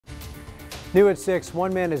New at 6,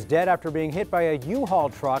 one man is dead after being hit by a U-Haul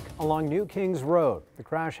truck along New Kings Road. The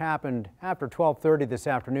crash happened after 12:30 this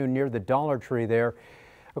afternoon near the Dollar Tree there.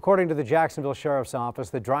 According to the Jacksonville Sheriff's Office,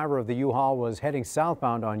 the driver of the U-Haul was heading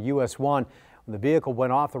southbound on US 1 when the vehicle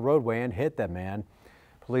went off the roadway and hit that man.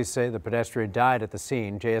 Police say the pedestrian died at the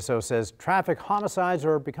scene. JSO says traffic homicides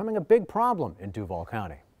are becoming a big problem in Duval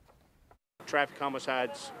County. Traffic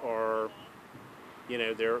homicides are,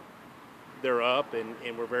 they're up,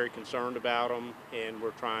 and we're very concerned about them, and we're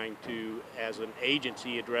trying to, as an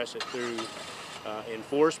agency, address it through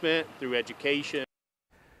enforcement, through education.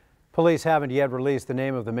 Police haven't yet released the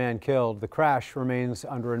name of the man killed. The crash remains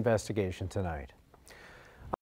under investigation tonight.